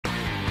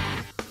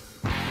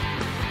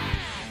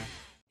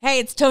Hey,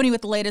 it's Tony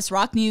with the latest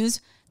rock news.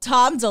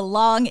 Tom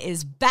DeLonge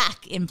is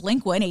back in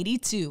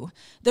Blink-182.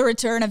 The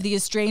return of the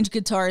estranged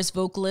guitarist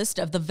vocalist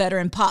of the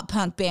veteran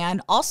pop-punk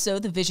band, also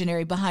the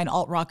visionary behind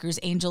alt-rockers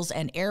Angels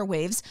and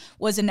Airwaves,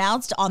 was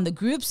announced on the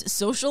group's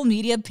social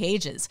media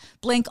pages.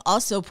 Blink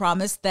also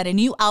promised that a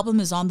new album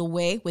is on the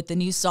way, with the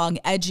new song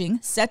Edging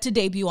set to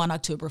debut on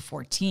October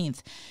 14th.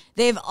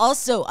 They've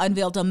also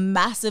unveiled a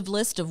massive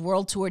list of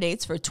world tour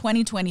dates for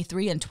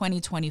 2023 and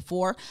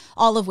 2024,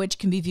 all of which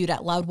can be viewed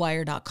at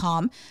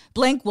Loudwire.com.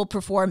 Blink will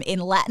perform in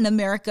Latin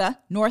America,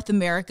 North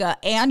America,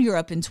 and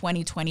Europe in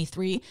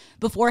 2023,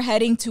 before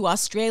heading to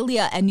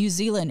Australia and New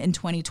Zealand in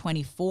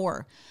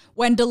 2024.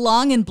 When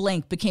DeLonge and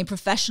Blink became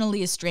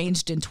professionally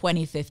estranged in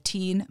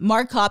 2015,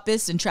 Mark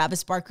Hoppus and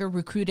Travis Barker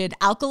recruited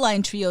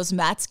Alkaline Trio's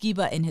Matt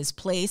Skiba in his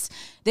place.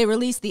 They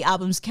released the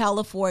albums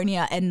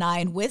California and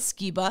 9 with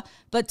Skiba,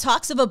 but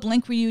talks of a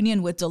Blink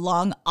reunion with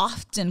DeLonge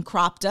often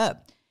cropped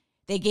up.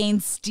 They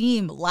gained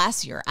steam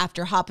last year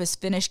after Hoppus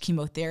finished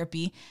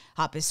chemotherapy.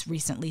 Hoppus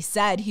recently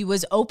said he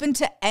was open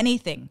to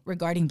anything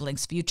regarding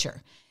Blink's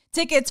future.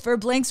 Tickets for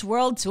Blink's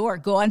world tour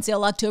go on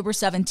sale October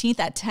 17th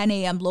at 10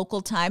 a.m. local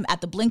time at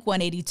the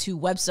Blink-182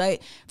 website.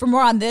 For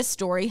more on this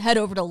story, head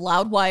over to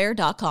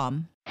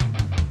Loudwire.com.